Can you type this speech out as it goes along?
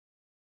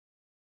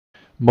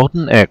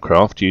Modern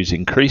aircraft use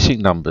increasing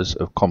numbers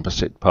of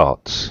composite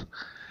parts.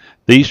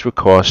 These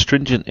require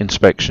stringent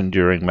inspection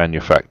during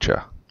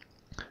manufacture.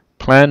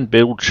 Planned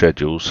build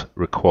schedules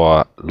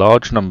require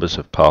large numbers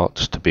of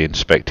parts to be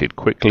inspected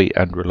quickly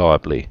and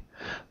reliably.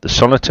 The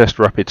Sonatest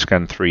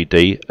Rapidscan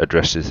 3D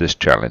addresses this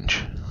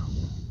challenge.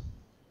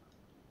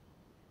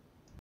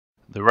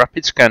 The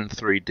Rapidscan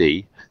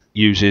 3D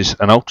uses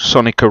an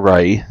ultrasonic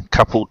array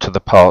coupled to the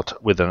part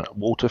with a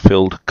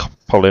water-filled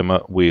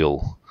polymer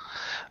wheel.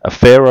 A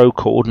Faro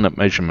coordinate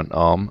measurement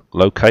arm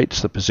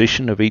locates the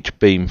position of each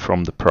beam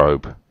from the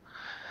probe.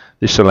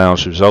 This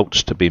allows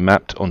results to be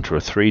mapped onto a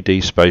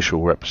 3D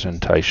spatial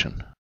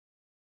representation.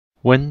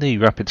 When the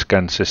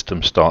Rapidscan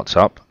system starts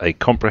up, a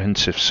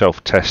comprehensive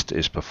self-test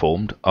is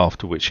performed,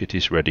 after which it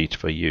is ready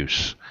for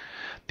use.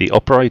 The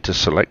operator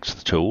selects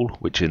the tool,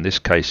 which in this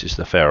case is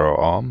the Faro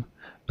arm,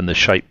 and the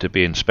shape to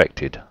be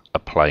inspected, a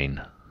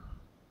plane.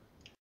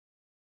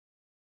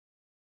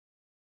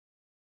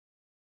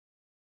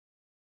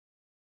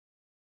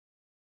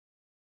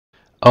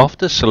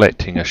 After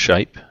selecting a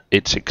shape,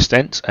 its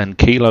extents and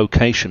key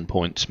location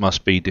points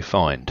must be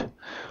defined.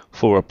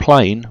 For a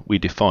plane, we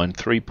define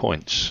 3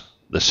 points: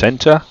 the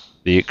center,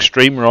 the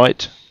extreme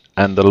right,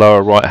 and the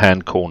lower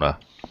right-hand corner.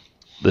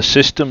 The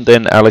system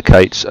then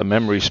allocates a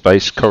memory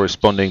space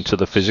corresponding to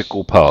the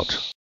physical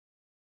part.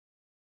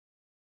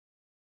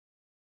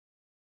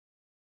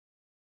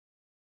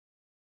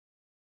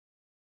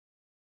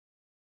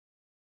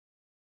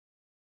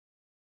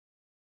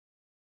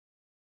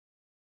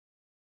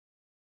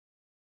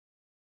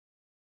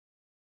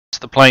 Once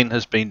the plane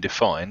has been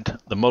defined,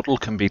 the model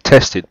can be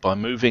tested by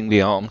moving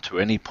the arm to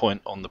any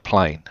point on the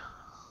plane.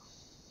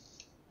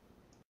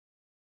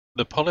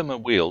 The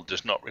polymer wheel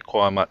does not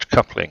require much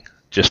coupling,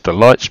 just a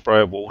light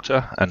spray of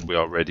water and we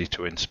are ready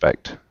to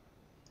inspect.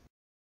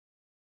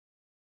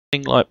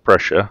 Applying light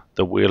pressure,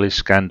 the wheel is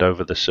scanned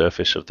over the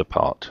surface of the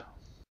part.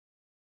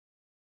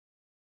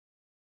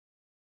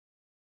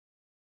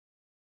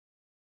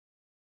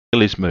 The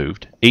wheel is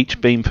moved.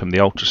 Each beam from the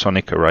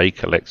ultrasonic array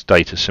collects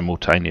data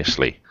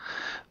simultaneously.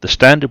 The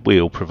standard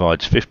wheel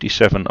provides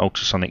 57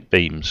 ultrasonic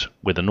beams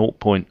with a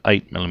 0.8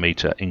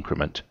 mm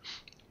increment,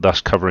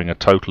 thus covering a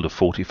total of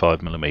 45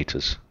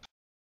 mm.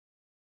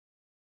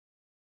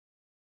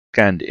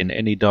 Scanned in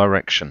any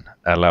direction,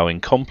 allowing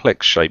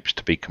complex shapes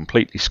to be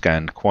completely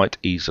scanned quite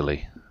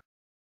easily.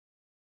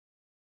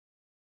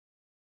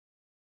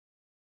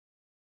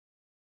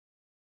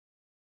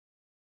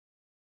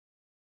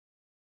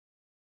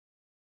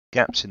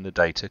 Gaps in the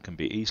data can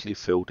be easily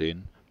filled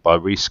in by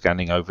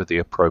rescanning over the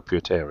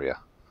appropriate area.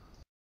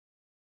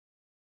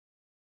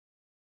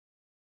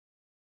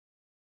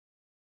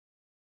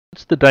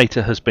 Once the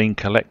data has been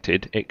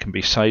collected, it can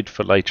be saved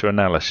for later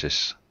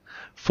analysis.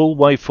 Full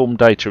waveform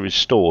data is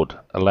stored,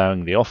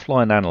 allowing the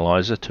offline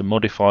analyzer to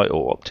modify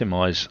or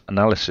optimize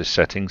analysis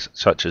settings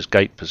such as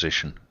gate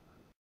position.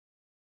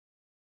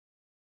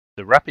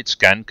 The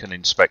Rapidscan can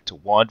inspect a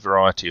wide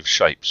variety of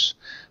shapes.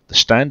 The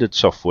standard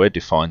software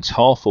defines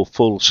half or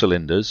full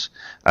cylinders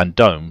and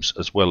domes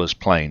as well as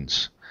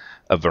planes.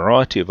 A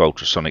variety of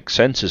ultrasonic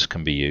sensors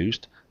can be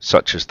used,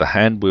 such as the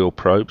hand wheel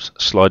probes,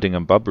 sliding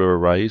and bubbler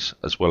arrays,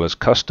 as well as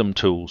custom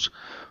tools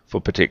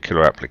for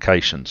particular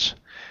applications.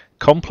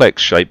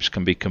 Complex shapes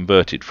can be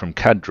converted from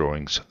CAD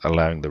drawings,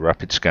 allowing the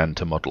Rapidscan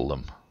to model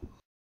them.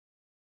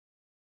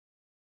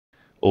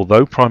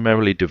 Although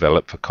primarily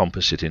developed for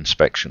composite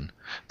inspection,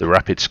 the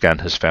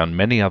Rapidscan has found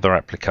many other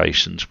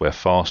applications where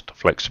fast,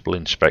 flexible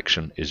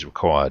inspection is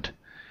required.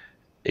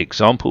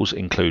 Examples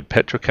include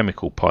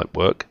petrochemical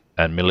pipework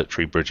and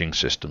military bridging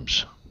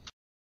systems.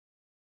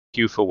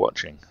 Thank you for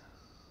watching.